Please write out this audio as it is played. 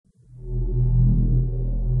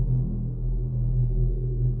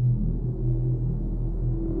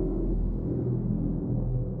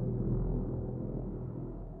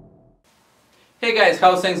Hey guys,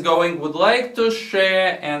 how's things going? Would like to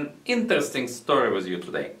share an interesting story with you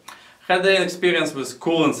today. Had an experience with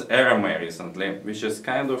Koolance RMA recently, which is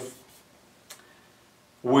kind of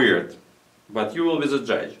weird, but you will be the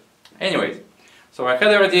judge. Anyway, so I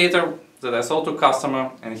had a radiator that I sold to a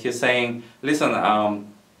customer, and he's saying, listen,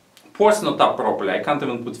 port's not up properly, I can't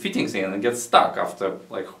even put fittings in and get stuck after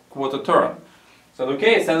like quarter turn. So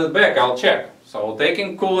okay, send it back, I'll check. So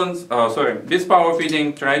taking Koolance, this power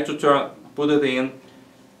fitting, try to turn, put it in,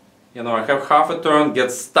 you know, I have half a turn,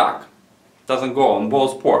 gets stuck, doesn't go on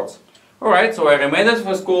both ports. Alright, so I remade it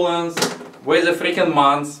with Koolance, wait a freaking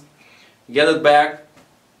month, get it back,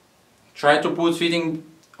 try to put fitting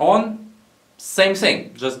on, same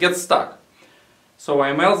thing, just gets stuck. So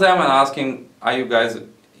I emailed them and asking, are you guys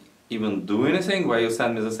even do anything? Why you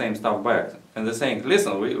send me the same stuff back? And they're saying,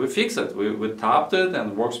 listen, we fixed it, we tapped it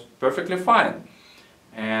and it works perfectly fine.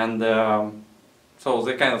 And so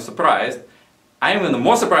they're kind of surprised. I'm even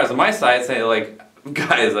more surprised on my side, saying like,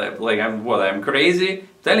 guys, I'm crazy?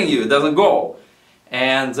 Telling you it doesn't go.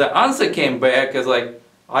 And the answer came back as like,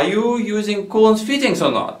 are you using Koolance fittings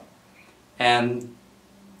or not? And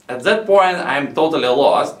at that point I'm totally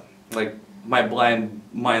lost, like my blind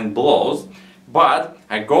mind blows. But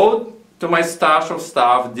I go to my stash of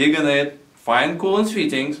stuff, dig in it, find Koolance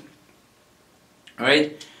fittings,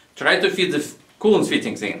 right? Try to fit the Koolance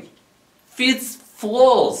fittings in. Fits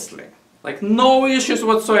flawlessly, like no issues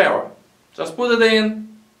whatsoever. Just put it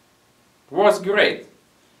in, works great.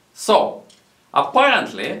 So,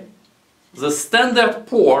 apparently, the standard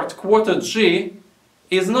port, quarter G,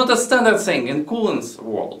 is not a standard thing in Koolance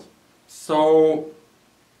world. So,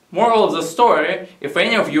 moral of the story, if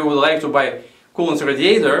any of you would like to buy Koolance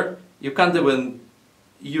radiator, you can't even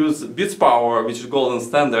use bits power, which is golden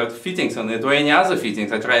standard, fittings on it, or any other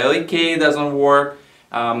fittings. I tried LK, doesn't work,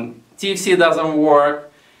 TFC doesn't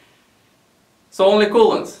work, so only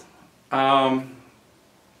Koolance. I'm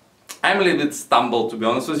a little bit stumbled, to be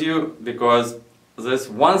honest with you, because there's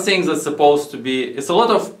one thing that's supposed to be, it's a lot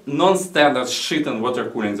of non-standard shit in water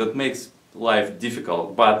cooling that makes life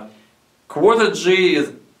difficult, but quarter G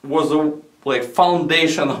was the like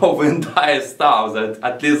foundation of entire stuff, that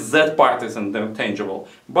at least that part is interchangeable.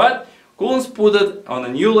 But Koolance put it on a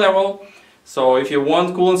new level, so if you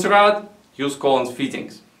want Koolance rod, use Koolance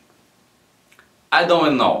fittings. I don't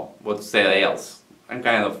even know what to say else. I'm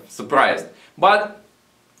kind of surprised. But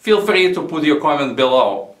feel free to put your comment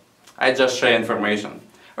below. I just share information.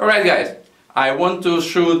 Alright guys, I want to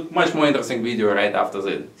shoot much more interesting video right after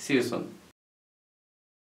this. See you soon.